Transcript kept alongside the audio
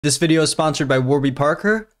This video is sponsored by Warby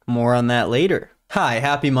Parker. More on that later. Hi,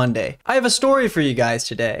 happy Monday. I have a story for you guys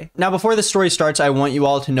today. Now, before the story starts, I want you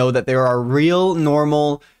all to know that there are real,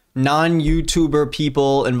 normal, non-YouTuber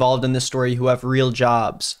people involved in this story who have real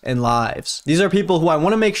jobs and lives. These are people who I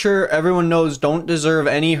want to make sure everyone knows don't deserve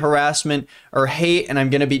any harassment or hate, and I'm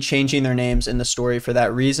going to be changing their names in the story for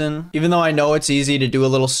that reason. Even though I know it's easy to do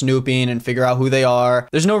a little snooping and figure out who they are,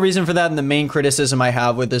 there's no reason for that, and the main criticism I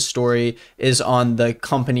have with this story is on the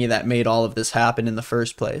company that made all of this happen in the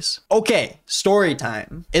first place. Okay, story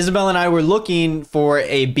time. Isabel and I were looking for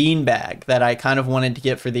a beanbag that I kind of wanted to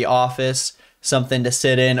get for the office, something to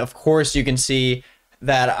sit in. Of course, you can see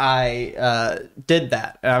that I did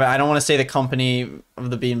that. I don't want to say the company of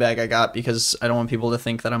the beanbag I got because I don't want people to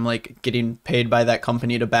think that I'm like getting paid by that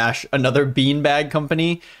company to bash another beanbag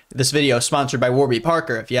company. This video is sponsored by Warby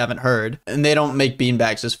Parker, if you haven't heard. And they don't make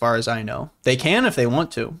beanbags as far as I know. They can if they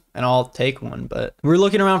want to, and I'll take one, but we're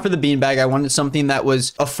looking around for the beanbag. I wanted something that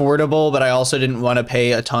was affordable, but I also didn't want to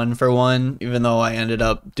pay a ton for one, even though I ended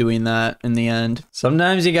up doing that in the end.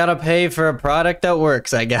 Sometimes you gotta pay for a product that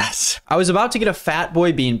works, I guess. I was about to get a Fat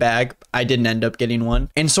Boy beanbag. I didn't end up getting one.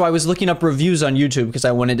 And so I was looking up reviews on YouTube because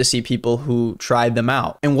I wanted to see people who tried them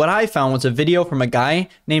out. And what I found was a video from a guy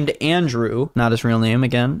named Andrew, not his real name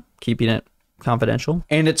again, keeping it confidential.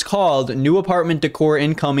 And it's called New Apartment Decor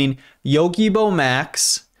Incoming Yogibo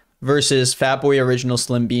Max versus Fat Boy Original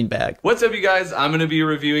Slim Beanbag. What's up, you guys? I'm gonna be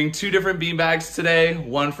reviewing two different beanbags today,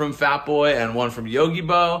 one from Fat Boy and one from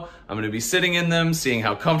Yogibo. I'm gonna be sitting in them, seeing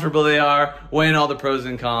how comfortable they are, weighing all the pros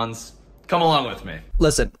and cons. Come along with me.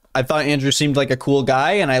 Listen, I thought Andrew seemed like a cool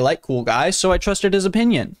guy, and I like cool guys, so I trusted his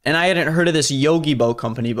opinion. And I hadn't heard of this Yogibo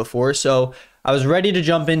company before, so I was ready to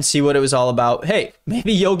jump in, see what it was all about. Hey,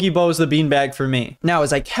 maybe Yogibo's the beanbag for me. Now,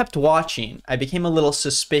 as I kept watching, I became a little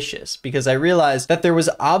suspicious because I realized that there was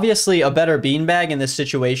obviously a better beanbag in this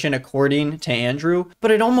situation, according to Andrew,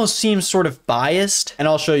 but it almost seems sort of biased, and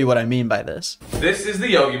I'll show you what I mean by this. This is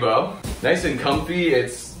the Yogibo. Nice and comfy.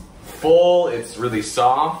 It's full, it's really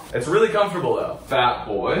soft. It's really comfortable though. Fat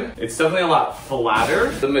Boy. It's definitely a lot flatter.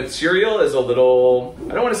 The material is a little,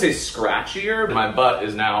 I don't want to say scratchier, but my butt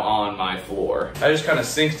is now on my floor. I just kind of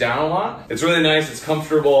sink down a lot. It's really nice, it's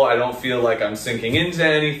comfortable. I don't feel like I'm sinking into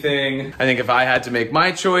anything. I think if I had to make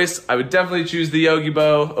my choice, I would definitely choose the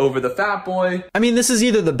Yogibo over the Fat Boy. I mean, this is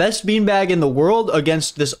either the best beanbag in the world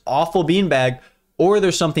against this awful beanbag, or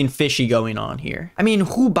there's something fishy going on here. I mean,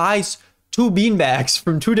 who buys two beanbags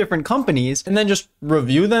from two different companies and then just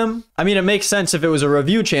review them? I mean, it makes sense if it was a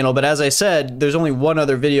review channel, but as I said, there's only one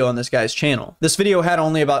other video on this guy's channel. This video had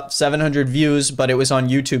only about 700 views, but it was on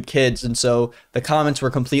YouTube Kids, and so the comments were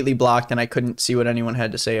completely blocked and I couldn't see what anyone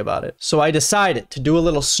had to say about it. So I decided to do a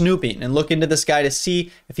little snooping and look into this guy to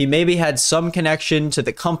see if he maybe had some connection to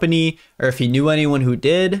the company or if he knew anyone who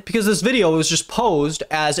did, because this video was just posed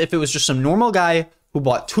as if it was just some normal guy who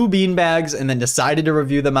bought two beanbags and then decided to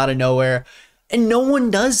review them out of nowhere. And no one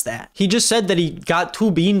does that. He just said that he got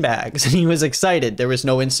two beanbags and he was excited. There was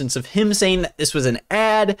no instance of him saying that this was an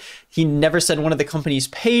ad. He never said one of the companies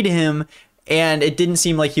paid him. And it didn't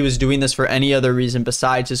seem like he was doing this for any other reason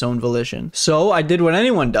besides his own volition. So I did what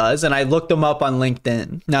anyone does and I looked him up on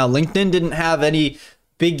LinkedIn. Now, LinkedIn didn't have any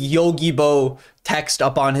big Yogibo text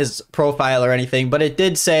up on his profile or anything, but it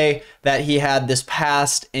did say that he had this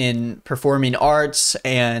past in performing arts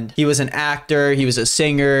and he was an actor, he was a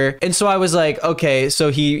singer. And so I was like, okay, so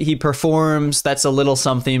he performs, that's a little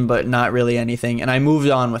something, but not really anything. And I moved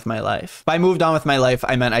on with my life. By moved on with my life,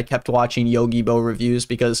 I meant I kept watching Yogibo reviews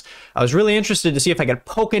because I was really interested to see if I could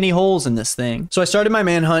poke any holes in this thing. So I started my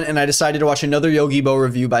manhunt and I decided to watch another Yogibo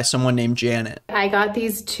review by someone named Janet. I got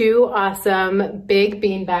these two awesome big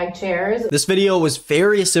beanbag chairs. This video was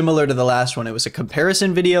very similar to the last one. It was a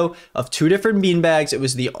comparison video of two different beanbags. It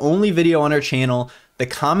was the only video on our channel. The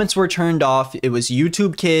comments were turned off. It was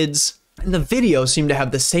YouTube Kids. And the video seemed to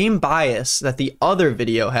have the same bias that the other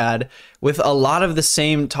video had, with a lot of the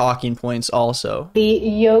same talking points also. The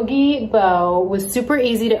Yogibo was super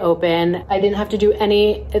easy to open. I didn't have to do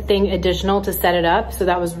anything additional to set it up, so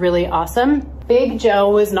that was really awesome. Big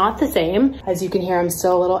Joe was not the same. As you can hear, I'm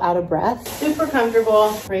still a little out of breath. Super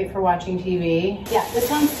comfortable, great for watching TV. Yeah,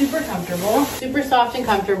 this one's super comfortable, super soft and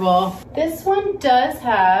comfortable. This one does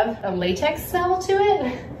have a latex smell to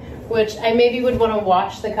it, which I maybe would want to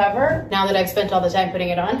wash the cover now that I've spent all the time putting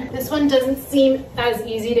it on. This one doesn't seem as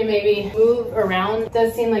easy to maybe move around. It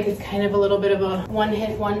does seem like it's kind of a little bit of a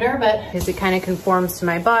one-hit wonder, but because it kind of conforms to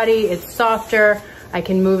my body, it's softer. I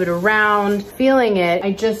can move it around, feeling it.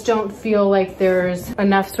 I just don't feel like there's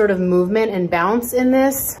enough sort of movement and bounce in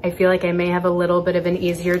this. I feel like I may have a little bit of an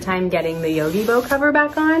easier time getting the Yogibo cover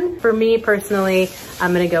back on. For me personally,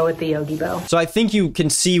 I'm gonna go with the Yogibo. So I think you can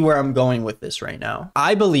see where I'm going with this right now.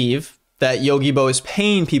 I believe that Yogibo is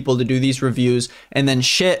paying people to do these reviews and then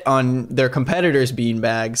shit on their competitors'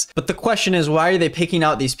 beanbags. But the question is, why are they picking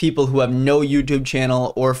out these people who have no YouTube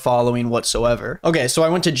channel or following whatsoever? Okay, so I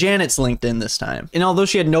went to Janet's LinkedIn this time. And although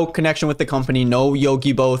she had no connection with the company, no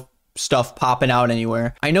Yogibo stuff popping out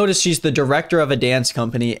anywhere, I noticed she's the director of a dance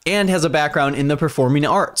company and has a background in the performing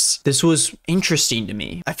arts. This was interesting to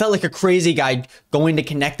me. I felt like a crazy guy going to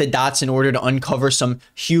connect the dots in order to uncover some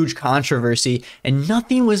huge controversy, and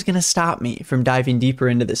nothing was gonna stop me from diving deeper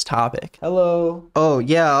into this topic. Hello. Oh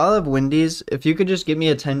yeah, I'll have Wendy's. If you could just give me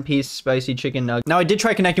a 10-piece spicy chicken nugget. Now I did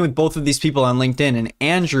try connecting with both of these people on LinkedIn, and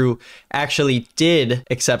Andrew actually did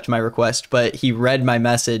accept my request, but he read my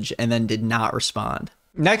message and then did not respond.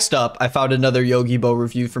 Next up, I found another Yogibo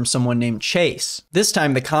review from someone named Chase. This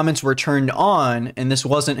time the comments were turned on, and this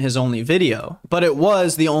wasn't his only video, but it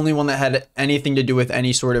was the only one that had anything to do with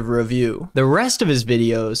any sort of review. The rest of his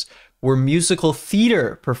videos were musical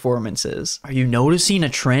theater performances. Are you noticing a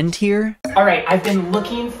trend here? All right, I've been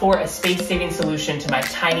looking for a space-saving solution to my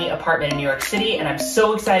tiny apartment in New York City, and I'm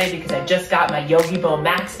so excited because I just got my Yogibo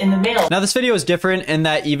Max in the mail. Now this video is different in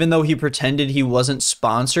that even though he pretended he wasn't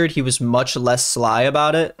sponsored, he was much less sly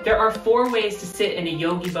about it. There are 4 ways to sit in a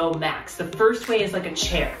Yogibo Max. The first way is like a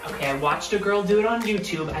chair. Okay, I watched a girl do it on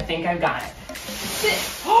YouTube. I think I've got it.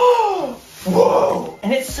 Sit. Oh! Whoa!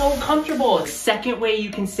 And it's so comfortable. The second way you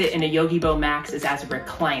can sit in a Yogibo Max is as a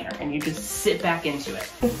recliner, and you just sit back into it.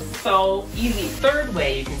 So easy. Third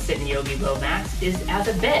way you can sit in a Yogibo Max is as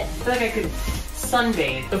a bed. I feel like I could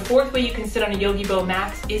sunbathe. The fourth way you can sit on a Yogibo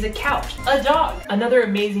Max is a couch, a dog. Another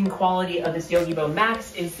amazing quality of this Yogibo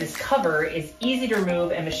Max is this cover is easy to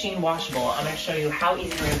remove and machine washable. I'm gonna show you how easy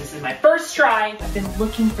to remove. This is my first try. I've been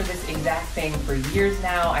looking for this exact thing for years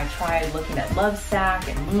now. I tried looking at Lovesac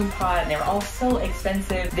and Moonpod, and they were all so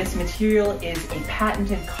expensive. This material is a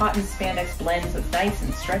patented cotton spandex blend, so it's nice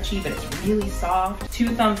and stretchy, but it's really soft. 2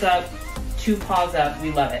 thumbs up. 2 paws up,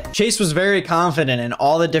 we love it. Chase was very confident in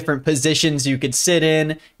all the different positions you could sit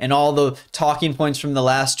in and all the talking points from the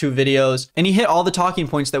last 2 videos. And he hit all the talking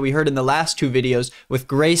points that we heard in the last 2 videos with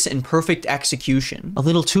grace and perfect execution. A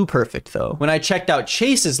little too perfect though. When I checked out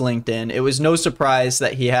Chase's LinkedIn, it was no surprise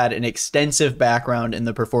that he had an extensive background in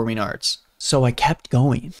the performing arts. So I kept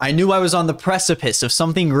going. I knew I was on the precipice of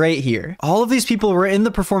something great here. All of these people were in the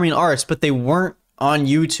performing arts, but they weren't on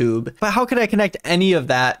YouTube. But how could I connect any of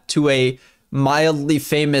that to a mildly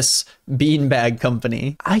famous beanbag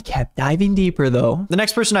company? I kept diving deeper though. The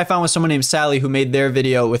next person I found was someone named Sally who made their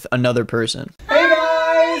video with another person. Hey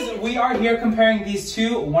guys! We are here comparing these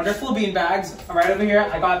 2 wonderful beanbags. Right over here,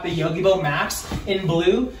 I got the Yogibo Max in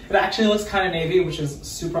blue. It actually looks kind of navy, which is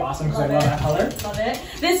super awesome because I love that color. Love it.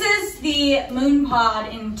 This is the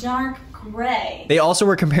Moonpod in dark gray. They also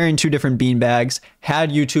were comparing 2 different beanbags,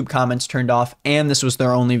 had YouTube comments turned off, and this was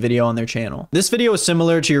their only video on their channel. This video is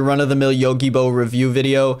similar to your run-of-the-mill Yogibo review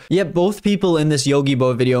video, yet both people in this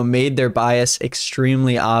Yogibo video made their bias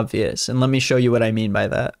extremely obvious. And let me show you what I mean by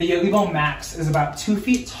that. The Yogibo Max is about 2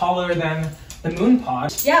 feet taller than the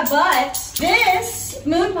Moonpod. Yeah, but this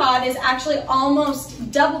Moonpod is actually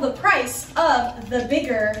almost double the price of the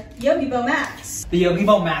bigger Yogibo Max. The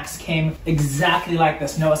Yogibo Max came exactly like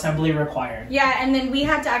this, no assembly required. Yeah, and then we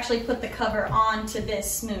had to actually put the cover onto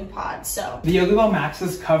this Moonpod, so. The Yogibo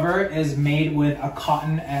Max's cover is made with a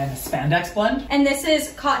cotton and spandex blend. And this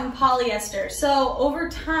is cotton polyester, so over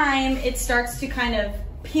time it starts to kind of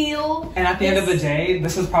peel. And at the end of the day,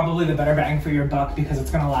 this is probably the better bang for your buck because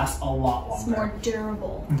it's gonna last a lot longer. It's more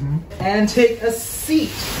durable. And take a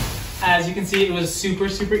seat. As you can see, it was super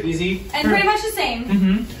easy. And pretty much the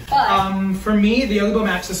same. But for me, the Yogibo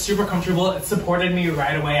Max is super comfortable. It supported me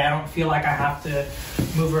right away. I don't feel like I have to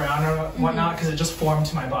move around or whatnot because it just formed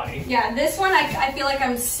to my body. yeah, this one I feel like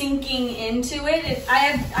I'm sinking into it. I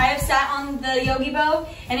have sat on the Yogibo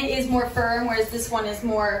and it is more firm, whereas this one is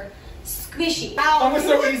more squishy. That was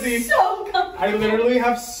so easy. So comfortable. I literally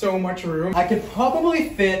have so much room. I could probably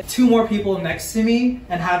fit 2 more people next to me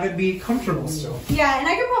and have it be comfortable still. Yeah, and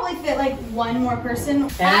I could probably fit like 1 more person.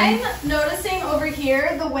 I'm noticing over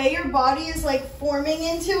here, the way your body is like forming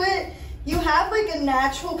into it, you have like a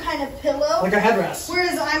natural kind of pillow. Like a headrest.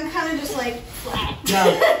 Whereas I'm kind of just like flat. Yeah,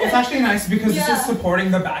 it's actually nice because this is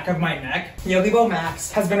supporting the back of my neck. Yogibo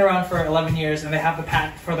Max has been around for 11 years and they have the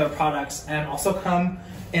patent for their products and also come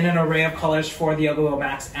in an array of colors for the Yogibo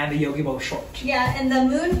Max and the Yogibo Short. Yeah, and the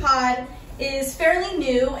Moonpod is fairly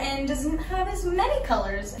new and doesn't have as many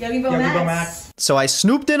colors. Yogibo Max. So I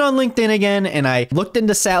snooped in on LinkedIn again and I looked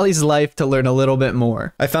into Sally's life to learn a little bit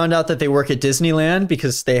more. I found out that they work at Disneyland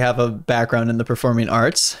because they have a background in the performing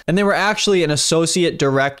arts. And they were actually an associate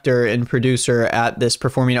director and producer at this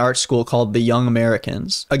performing arts school called the Young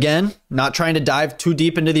Americans. Again, not trying to dive too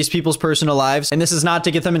deep into these people's personal lives. And this is not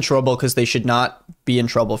to get them in trouble because they should not be in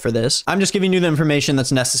trouble for this. I'm just giving you the information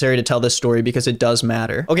that's necessary to tell this story because it does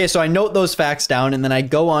matter. Okay, so I note those facts down and then I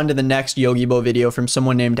go on to the next Yogibo video from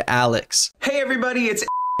someone named Alex. Hey everybody, it's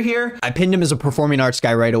here. I pinned him as a performing arts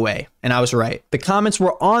guy right away, and I was right. The comments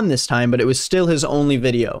were on this time, but it was still his only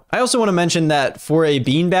video. I also want to mention that for a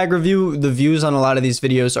beanbag review, the views on a lot of these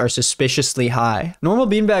videos are suspiciously high. Normal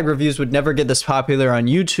beanbag reviews would never get this popular on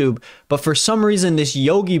YouTube, but for some reason this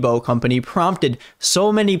Yogibo company prompted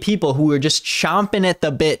so many people who were just chomping at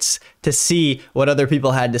the bits to see what other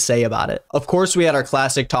people had to say about it. Of course, we had our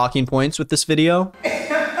classic talking points with this video.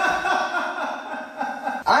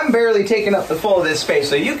 I'm barely taking up the full of this space,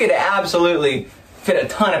 so you could absolutely fit a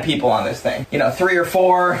ton of people on this thing. You know, 3 or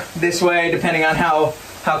 4 this way, depending on how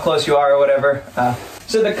close you are or whatever.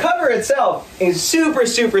 So the cover itself is super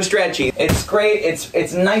stretchy. It's great.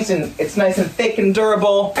 It's nice and thick and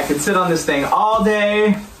durable. I could sit on this thing all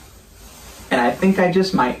day. And I think I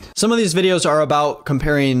just might. Some of these videos are about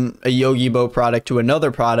comparing a Yogibo product to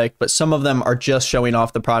another product, but some of them are just showing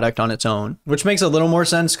off the product on its own, which makes a little more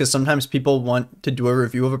sense because sometimes people want to do a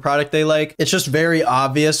review of a product they like. It's just very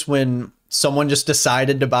obvious when someone just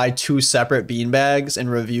decided to buy 2 separate beanbags and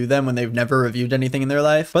review them when they've never reviewed anything in their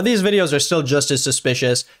life. But these videos are still just as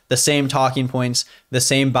suspicious, the same talking points, the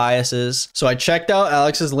same biases. So I checked out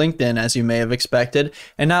Alex's LinkedIn, as you may have expected,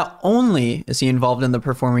 and not only is he involved in the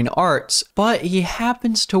performing arts, but he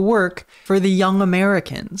happens to work for the Young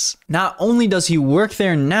Americans. Not only does he work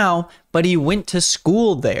there now, but he went to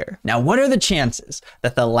school there. Now, what are the chances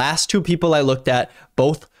that the last 2 people I looked at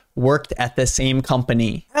both worked at the same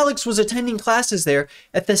company? Alex was attending classes there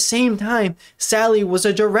at the same time Sally was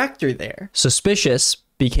a director there. Suspicious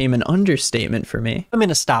became an understatement for me. I'm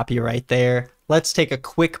gonna stop you right there. Let's take a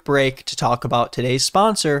quick break to talk about today's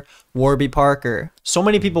sponsor, Warby Parker. So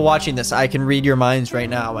many people watching this, I can read your minds right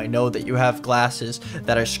now. I know that you have glasses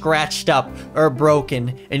that are scratched up or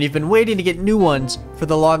broken, and you've been waiting to get new ones for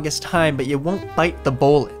the longest time, but you won't bite the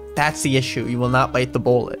bullet. That's the issue. You will not bite the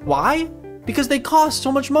bullet. Why? Because they cost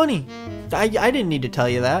so much money. I didn't need to tell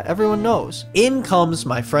you that. Everyone knows. In comes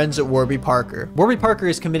my friends at Warby Parker. Warby Parker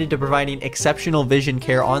is committed to providing exceptional vision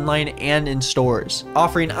care online and in stores,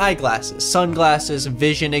 offering eyeglasses, sunglasses,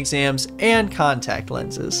 vision exams, and contact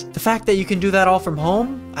lenses. The fact that you can do that all from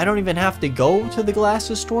home, I don't even have to go to the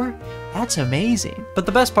glasses store, that's amazing. But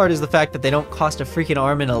the best part is the fact that they don't cost a freaking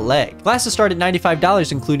arm and a leg. Glasses start at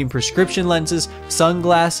 $95, including prescription lenses,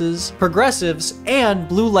 sunglasses, progressives, and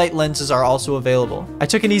blue light lenses are also available. I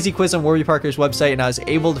took an easy quiz on Warby Parker's website and I was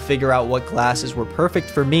able to figure out what glasses were perfect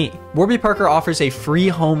for me. Warby Parker offers a free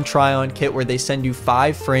home try-on kit where they send you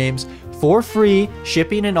 5 frames for free,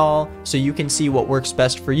 shipping and all, so you can see what works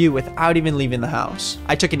best for you without even leaving the house.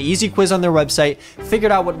 I took an easy quiz on their website,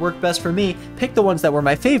 figured out what worked best for me, picked the ones that were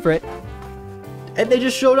my favorite, and they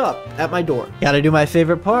just showed up at my door. Gotta do my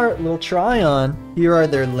favorite part, little try on. Here are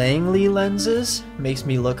their Langley lenses. Makes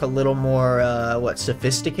me look a little more,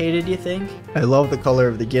 sophisticated, you think? I love the color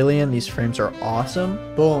of the Gillian. These frames are awesome.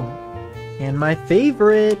 Boom. And my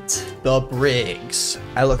favorite, the Briggs.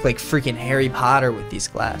 I look like freaking Harry Potter with these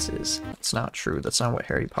glasses. That's not true. That's not what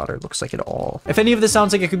Harry Potter looks like at all. If any of this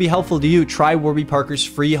sounds like it could be helpful to you, try Warby Parker's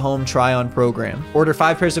free home try-on program. Order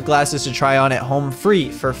 5 pairs of glasses to try on at home free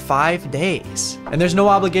for 5 days. And there's no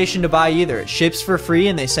obligation to buy either. It ships for free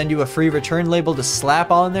and they send you a free return label to slap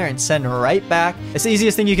on there and send right back. It's the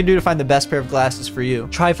easiest thing you can do to find the best pair of glasses for you.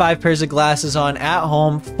 Try 5 pairs of glasses on at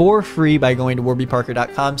home for free by going to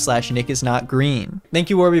warbyparker.com/nickisnotgreen. Thank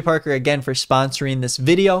you, Warby Parker, again for sponsoring this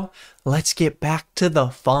video. Let's get back to the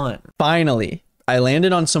fun. Finally, I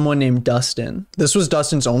landed on someone named Dustin. This was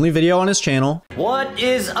Dustin's only video on his channel. What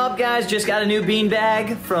is up, guys? Just got a new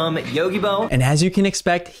beanbag from Yogibo. And as you can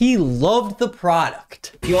expect, he loved the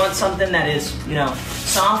product. If you want something that is, you know,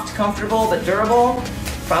 soft, comfortable, but durable,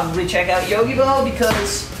 probably check out Yogibo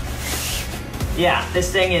because, yeah,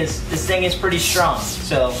 this thing is pretty strong.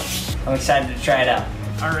 So I'm excited to try it out.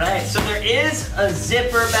 All right, so there is a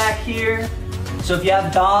zipper back here. So if you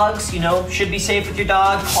have dogs, you know, should be safe with your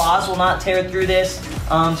dog. Claws will not tear through this.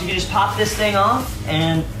 So you can just pop this thing off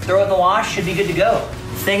and throw it in the wash, should be good to go.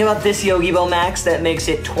 The thing about this Yogibo Max that makes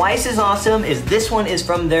it twice as awesome is this one is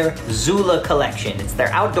from their Zula collection. It's their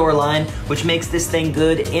outdoor line, which makes this thing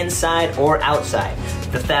good inside or outside.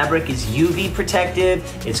 The fabric is UV protective,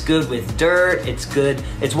 it's good with dirt,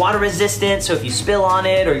 it's water resistant, so if you spill on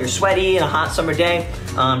it or you're sweaty in a hot summer day,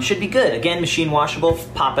 should be good. Again, machine washable,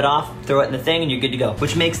 pop it off, throw it in the thing and you're good to go.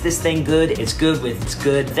 Which makes this thing good, it's good with it's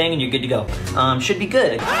good thing and you're good to go. Should be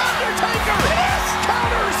good.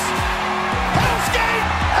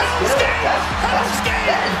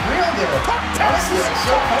 That is real good. Honestly, it's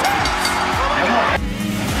so cool.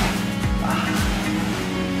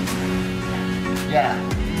 Yeah.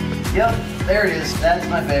 Yep, there it is. That's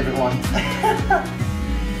my favorite one.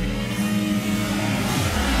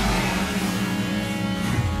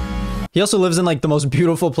 He also lives in like the most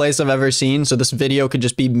beautiful place I've ever seen, so this video could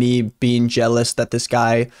just be me being jealous that this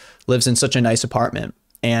guy lives in such a nice apartment.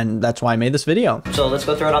 And that's why I made this video. So let's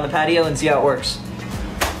go throw it on the patio and see how it works.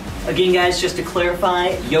 Again, guys, just to clarify,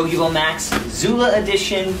 Yogibo Max Zula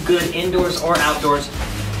Edition, good indoors or outdoors.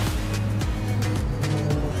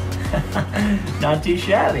 Not too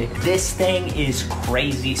shabby. This thing is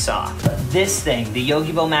crazy soft. This thing, the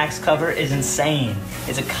Yogibo Max cover, is insane.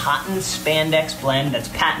 It's a cotton spandex blend that's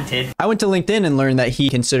patented. I went to LinkedIn and learned that he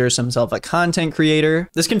considers himself a content creator.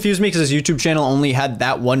 This confused me because his YouTube channel only had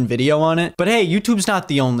that one video on it. But hey, YouTube's not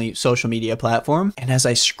the only social media platform. And as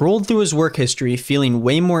I scrolled through his work history, feeling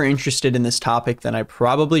way more interested in this topic than I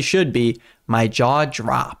probably should be, my jaw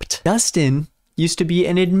dropped. Dustin used to be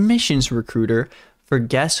an admissions recruiter for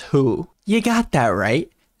guess who? You got that right.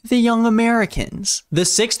 The Young Americans. The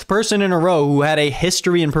 6th person in a row who had a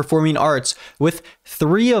history in performing arts, with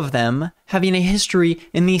 3 of them having a history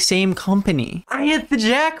in the same company. I hit the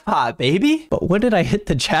jackpot, baby. But what did I hit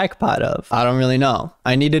the jackpot of? I don't really know.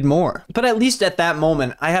 I needed more. But at least at that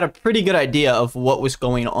moment, I had a pretty good idea of what was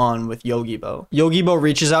going on with Yogibo. Yogibo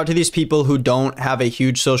reaches out to these people who don't have a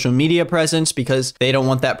huge social media presence because they don't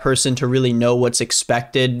want that person to really know what's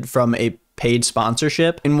expected from a paid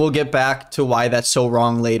sponsorship, and we'll get back to why that's so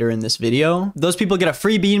wrong later in this video. Those people get a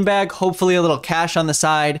free beanbag, hopefully a little cash on the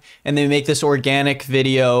side, and they make this organic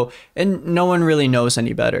video, and no one really knows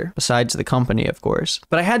any better, besides the company, of course.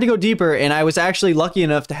 But I had to go deeper, and I was actually lucky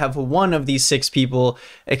enough to have one of these 6 people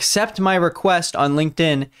accept my request on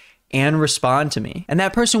LinkedIn and respond to me. And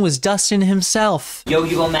that person was Dustin himself.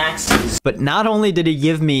 Yogibo Max. But not only did he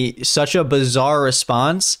give me such a bizarre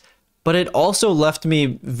response, but it also left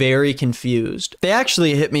me very confused. They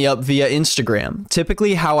actually hit me up via Instagram.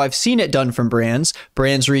 Typically how I've seen it done from brands.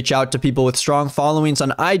 Brands reach out to people with strong followings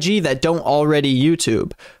on IG that don't already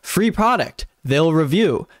YouTube. Free product. They'll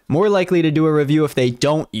review. More likely to do a review if they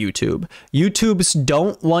don't YouTube. YouTubes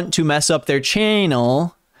don't want to mess up their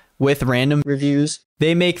channel with random reviews.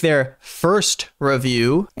 They make their first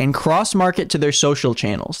review and cross-market to their social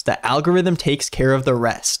channels. The algorithm takes care of the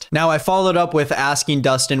rest. Now, I followed up with asking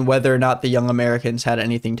Dustin whether or not the Young Americans had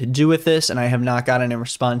anything to do with this, and I have not gotten a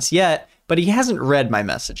response yet, but he hasn't read my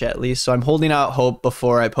message at least, so I'm holding out hope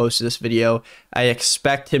before I post this video. I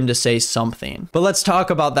expect him to say something. But let's talk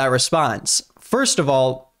about that response. First of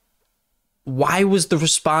all, why was the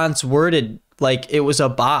response worded like it was a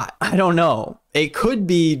bot? I don't know. It could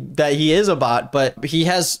be that he is a bot, but he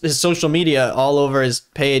has his social media all over his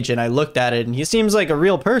page, and I looked at it and he seems like a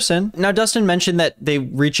real person. Now, Dustin mentioned that they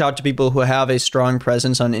reach out to people who have a strong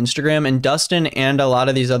presence on Instagram, and Dustin and a lot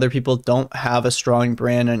of these other people don't have a strong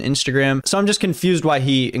brand on Instagram. So I'm just confused why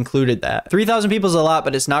he included that. 3,000 people is a lot,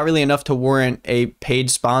 but it's not really enough to warrant a paid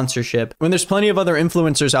sponsorship when there's plenty of other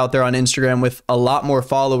influencers out there on Instagram with a lot more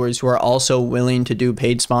followers who are also willing to do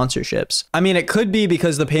paid sponsorships. I mean, it could be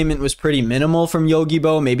because the payment was pretty minimal from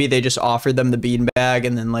Yogibo. Maybe they just offered them the beanbag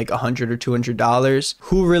and then like $100 or $200.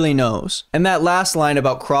 Who really knows? And that last line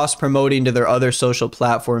about cross-promoting to their other social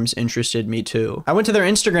platforms interested me too. I went to their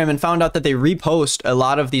Instagram and found out that they repost a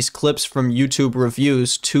lot of these clips from YouTube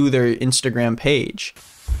reviews to their Instagram page.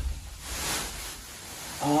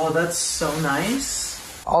 Oh, that's so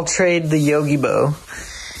nice. I'll trade the Yogibo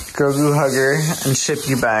Grogu Hugger and ship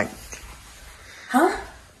you back. Huh?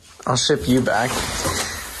 I'll ship you back.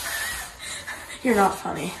 You're not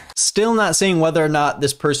funny. Still not saying whether or not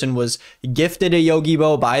this person was gifted a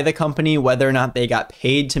Yogibo by the company, whether or not they got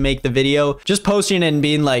paid to make the video. Just posting it and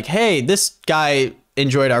being like, hey, this guy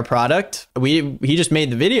enjoyed our product. He just made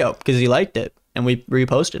the video because he liked it, and we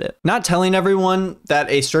reposted it. Not telling everyone that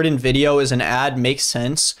a certain video is an ad makes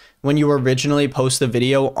sense when you originally post the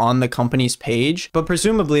video on the company's page, but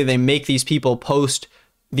presumably they make these people post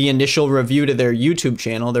the initial review to their YouTube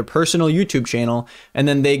channel, their personal YouTube channel, and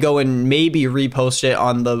then they go and maybe repost it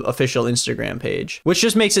on the official Instagram page, which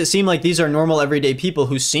just makes it seem like these are normal everyday people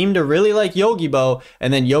who seem to really like Yogibo,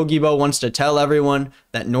 and then Yogibo wants to tell everyone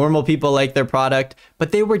that normal people like their product,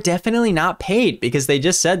 but they were definitely not paid because they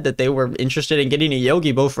just said that they were interested in getting a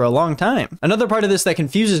Yogibo for a long time. Another part of this that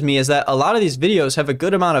confuses me is that a lot of these videos have a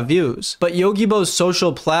good amount of views, but Yogibo's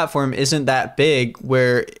social platform isn't that big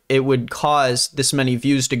where it would cause this many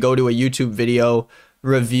views to go to a YouTube video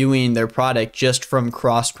reviewing their product just from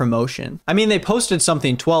cross promotion. I mean, they posted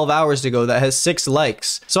something 12 hours ago that has 6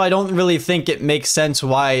 likes, so I don't really think it makes sense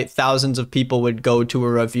why thousands of people would go to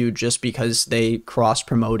a review just because they cross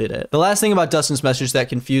promoted it. The last thing about Dustin's message that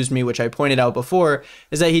confused me, which I pointed out before,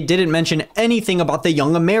 is that he didn't mention anything about the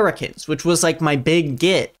young Americans, which was like my big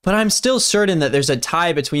get. But I'm still certain that there's a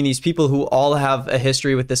tie between these people who all have a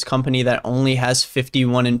history with this company that only has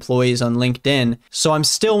 51 employees on LinkedIn, so I'm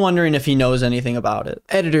still wondering if he knows anything about it.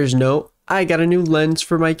 Editor's note, I got a new lens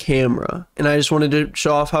for my camera, and I just wanted to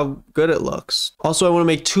show off how good it looks. Also, I want to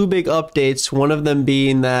make 2 big updates, one of them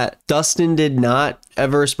being that Dustin did not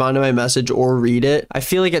ever respond to my message or read it. I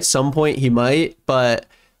feel like at some point he might, but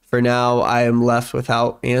for now, I am left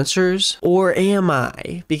without answers. Or am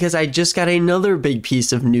I? Because I just got another big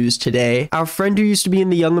piece of news today. Our friend who used to be in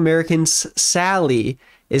the Young Americans, Sally,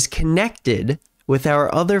 is connected with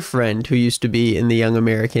our other friend who used to be in the Young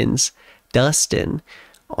Americans, Dustin,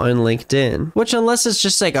 on LinkedIn, which, unless it's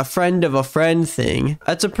just like a friend of a friend thing,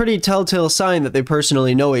 that's a pretty telltale sign that they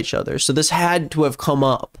personally know each other. So this had to have come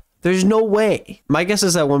up. There's no way. My guess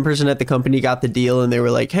is that one person at the company got the deal and they were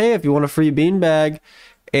like, hey, if you want a free beanbag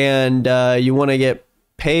and you want to get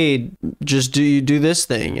paid, just do this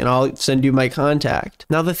thing and I'll send you my contact.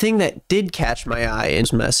 Now, the thing that did catch my eye in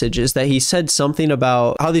his message is that he said something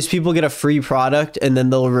about how these people get a free product and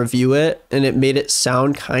then they'll review it, and it made it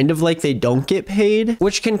sound kind of like they don't get paid,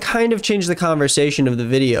 which can kind of change the conversation of the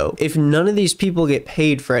video. If none of these people get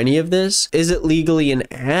paid for any of this, is it legally an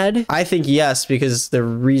ad? I think yes, because the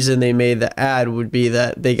reason they made the ad would be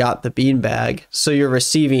that they got the beanbag, so you're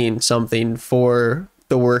receiving something for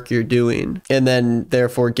the work you're doing, and then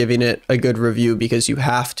therefore giving it a good review because you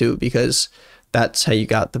have to, because that's how you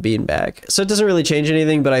got the beanbag. So it doesn't really change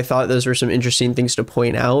anything, but I thought those were some interesting things to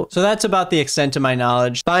point out. So that's about the extent of my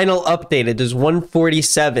knowledge. Final update, it is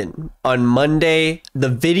 1:47 on Monday. The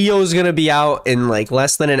video is gonna be out in like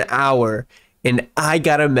less than an hour, and I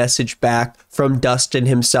got a message back from Dustin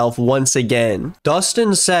himself once again.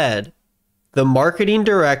 Dustin said the marketing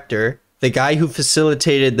director, the guy who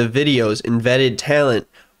facilitated the videos and vetted talent,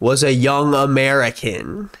 was a young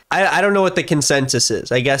American. I don't know what the consensus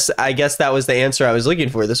is. I guess that was the answer I was looking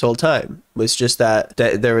for this whole time, was just that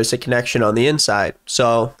there was a connection on the inside.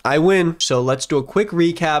 So I win. So let's do a quick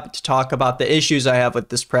recap to talk about the issues I have with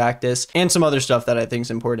this practice and some other stuff that I think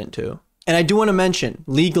is important too. And I do want to mention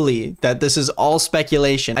legally that this is all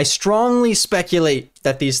speculation. I strongly speculate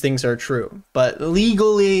that these things are true, but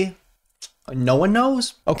legally, no one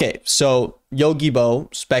knows. Okay, so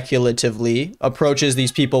Yogibo speculatively approaches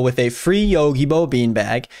these people with a free Yogibo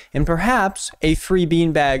beanbag and perhaps a free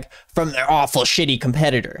beanbag from their awful shitty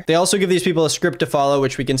competitor. They also give these people a script to follow,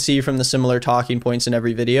 which we can see from the similar talking points in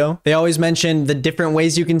every video. They always mention the different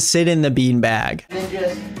ways you can sit in the beanbag. And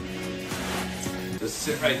then just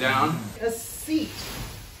sit right down. A seat.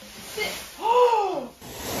 Sit.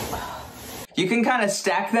 You can kind of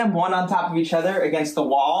stack them one on top of each other against the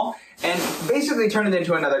wall and basically turn it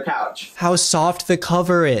into another couch. How soft the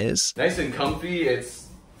cover is. Nice and comfy, it's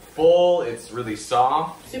full, it's really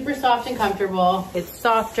soft. Super soft and comfortable. It's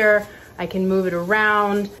softer. I can move it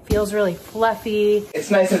around. Feels really fluffy.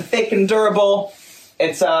 It's nice and thick and durable.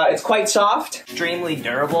 It's quite soft. Extremely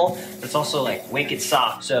durable, but it's also like wicked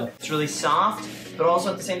soft. So it's really soft, but also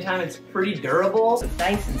at the same time, it's pretty durable. It's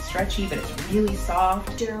nice and stretchy, but it's really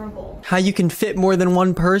soft. Durable. How you can fit more than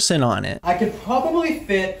one person on it. I could probably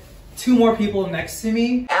fit 2 more people next to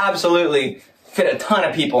me. Absolutely fit a ton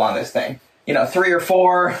of people on this thing. You know, 3 or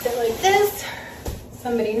 4. Sit like this.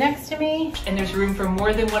 Somebody next to me. And there's room for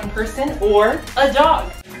more than one person or a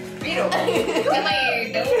dog. You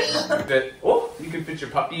can fit your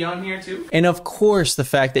puppy on here too. And of course, the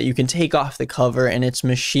fact that you can take off the cover and it's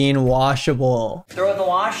machine washable. Throw it in the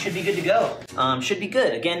wash, should be good to go. Should be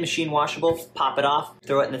good. Again, machine washable, pop it off,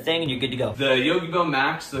 throw it in the thing, and you're good to go. The Yogibo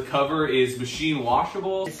Max, the cover is machine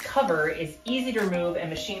washable. This cover is easy to remove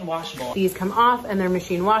and machine washable. These come off and they're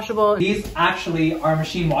machine washable. These actually are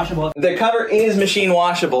machine washable. The cover is machine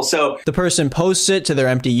washable, so The person posts it to their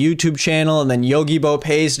empty YouTube channel, and then Yogibo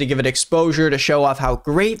pays to give it exposure to show off how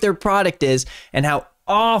great their product is and how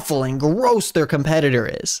awful and gross their competitor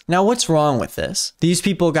is. Now, what's wrong with this? These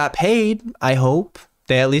people got paid, I hope.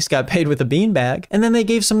 They at least got paid with a beanbag, and then they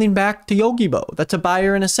gave something back to Yogibo. That's a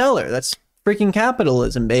buyer and a seller. That's freaking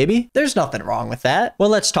capitalism, baby. There's nothing wrong with that. Well,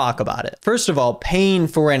 let's talk about it. First of all, paying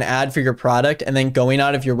for an ad for your product and then going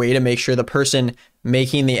out of your way to make sure the person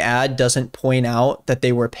making the ad doesn't point out that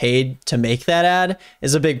they were paid to make that ad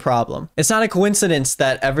is a big problem. It's not a coincidence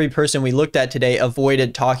that every person we looked at today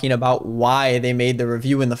avoided talking about why they made the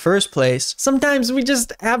review in the first place. Sometimes we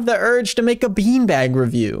just have the urge to make a beanbag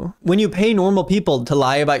review. When you pay normal people to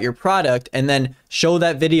lie about your product and then show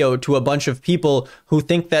that video to a bunch of people who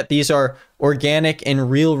think that these are organic and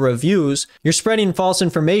real reviews, you're spreading false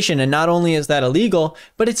information, and not only is that illegal,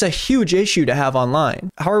 but it's a huge issue to have online.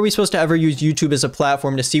 How are we supposed to ever use YouTube as a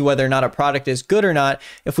platform to see whether or not a product is good or not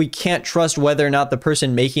if we can't trust whether or not the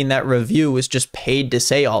person making that review was just paid to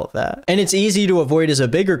say all of that? And it's easy to avoid as a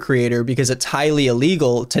bigger creator because it's highly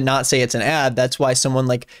illegal to not say it's an ad. That's why someone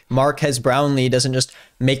like Marques Brownlee doesn't just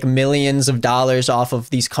make millions of dollars off of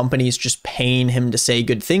these companies just paying him to say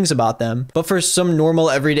good things about them. But for some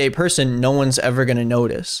normal everyday person, no one's ever going to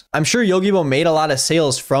notice. I'm sure Yogibo made a lot of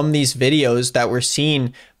sales from these videos that were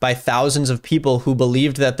seen by thousands of people who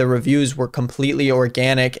believed that the reviews were completely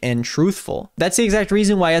organic and truthful. That's the exact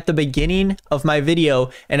reason why at the beginning of my video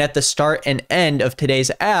and at the start and end of today's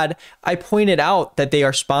ad, I pointed out that they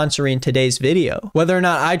are sponsoring today's video. Whether or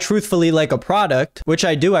not I truthfully like a product, which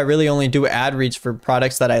I do, I really only do ad reads for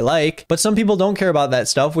products that I like, but some people don't care about that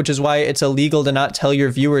stuff, which is why it's illegal to not tell your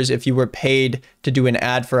viewers if you were paid to do an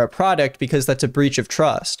ad for a product, because that's a breach of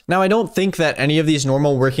trust. Now, I don't think that any of these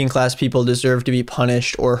normal working class people deserve to be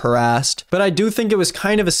punished or harassed, but I do think it was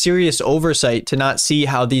kind of a serious oversight to not see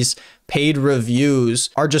how these paid reviews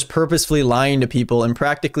are just purposefully lying to people and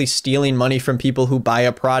practically stealing money from people who buy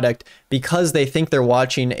a product because they think they're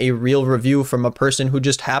watching a real review from a person who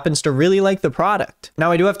just happens to really like the product.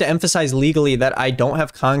 Now, I do have to emphasize legally that I don't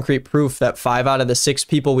have concrete proof that 5 out of the 6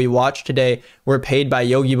 people we watched today were paid by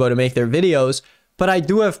Yogibo to make their videos, but I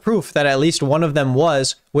do have proof that at least one of them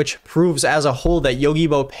was, which proves as a whole that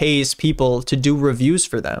Yogibo pays people to do reviews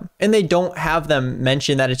for them. And they don't have them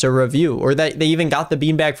mention that it's a review or that they even got the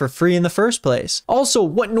beanbag for free in the first place. Also,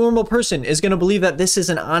 what normal person is going to believe that this is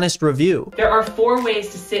an honest review? There are 4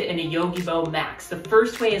 ways to sit in a Yogibo Max. The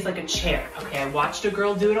first way is like a chair. Okay, I watched a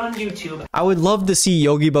girl do it on YouTube. I would love to see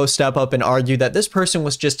Yogibo step up and argue that this person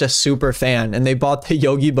was just a super fan and they bought the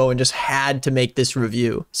Yogibo and just had to make this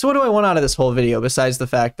review. So what do I want out of this whole video besides the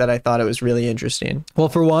fact that I thought it was really interesting? Well,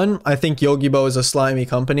 for one, I think Yogibo is a slimy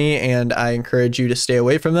company and I encourage you to stay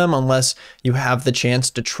away from them unless you have the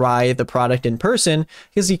chance to try the product in person,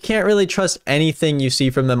 because you can't really trust anything you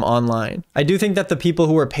see from them online. I do think that the people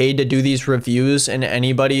who are paid to do these reviews and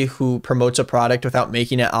anybody who promotes a product without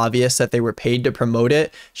making it obvious that they were paid to promote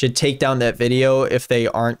it should take down that video if they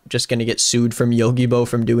aren't just going to get sued from Yogibo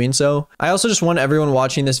from doing so. I also just want everyone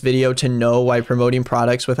watching this video to know why promoting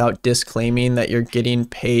products without disclaiming that you're getting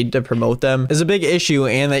paid to promote them is a big issue,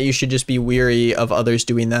 and that you should just be weary of others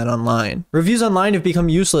doing that online. Reviews online have become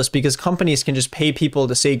useless because companies can just pay people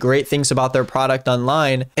to say great things about their product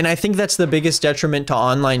online, and I think that's the biggest detriment to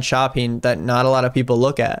online shopping that not a lot of people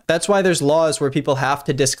look at. That's why there's laws where people have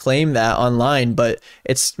to disclaim that online, but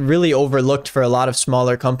it's really overlooked for a lot of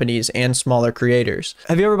smaller companies and smaller creators.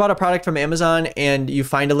 Have you ever bought a product from Amazon and you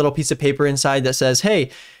find a little piece of paper inside that says, hey,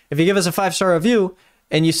 if you give us a 5-star review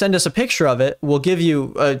and you send us a picture of it, we'll give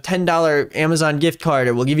you a $10 Amazon gift card,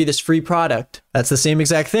 or we'll give you this free product? That's the same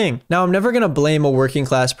exact thing. Now, I'm never going to blame a working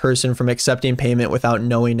class person from accepting payment without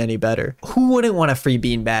knowing any better. Who wouldn't want a free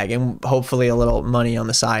beanbag and hopefully a little money on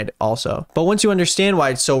the side also? But once you understand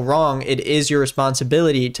why it's so wrong, it is your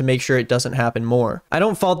responsibility to make sure it doesn't happen more. I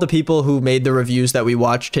don't fault the people who made the reviews that we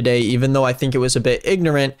watched today, even though I think it was a bit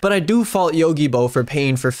ignorant, but I do fault Yogibo for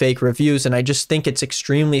paying for fake reviews, and I just think it's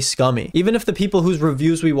extremely scummy. Even if the people whose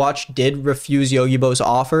reviews we watched did refuse Yogibo's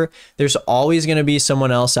offer, there's always going to be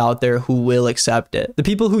someone else out there who will accept it. The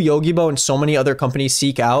people who Yogibo and so many other companies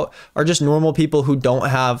seek out are just normal people who don't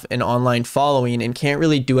have an online following and can't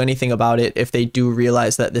really do anything about it if they do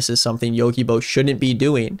realize that this is something Yogibo shouldn't be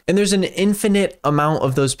doing. And there's an infinite amount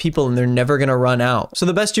of those people and they're never going to run out. So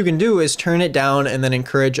the best you can do is turn it down and then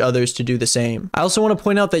encourage others to do the same. I also want to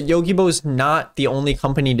point out that Yogibo is not the only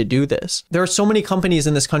company to do this. There are so many companies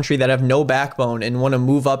in this country that have no backbone and want to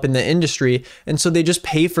move up in the industry, and so they just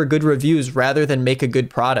pay for good reviews rather than make a good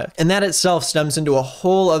product. And that itself stems into a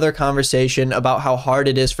whole other conversation about how hard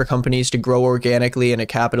it is for companies to grow organically in a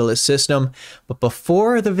capitalist system. But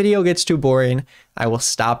before the video gets too boring, I will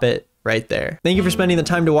stop it right there. Thank you for spending the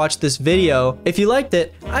time to watch this video. If you liked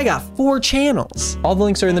it, I got 4 channels. All the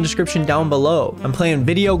links are in the description down below. I'm playing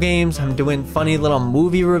video games, I'm doing funny little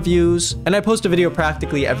movie reviews, and I post a video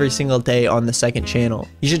practically every single day on the second channel.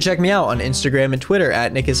 You should check me out on Instagram and Twitter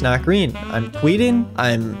at nickisnotgreen. I'm tweeting,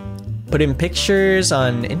 I'm putting pictures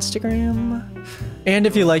on Instagram. And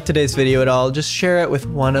if you liked today's video at all, just share it with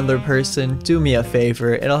one other person. Do me a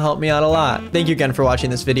favor, it'll help me out a lot. Thank you again for watching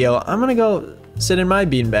this video. I'm gonna go sit in my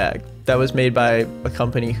beanbag that was made by a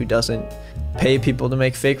company who doesn't pay people to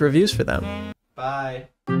make fake reviews for them. Bye.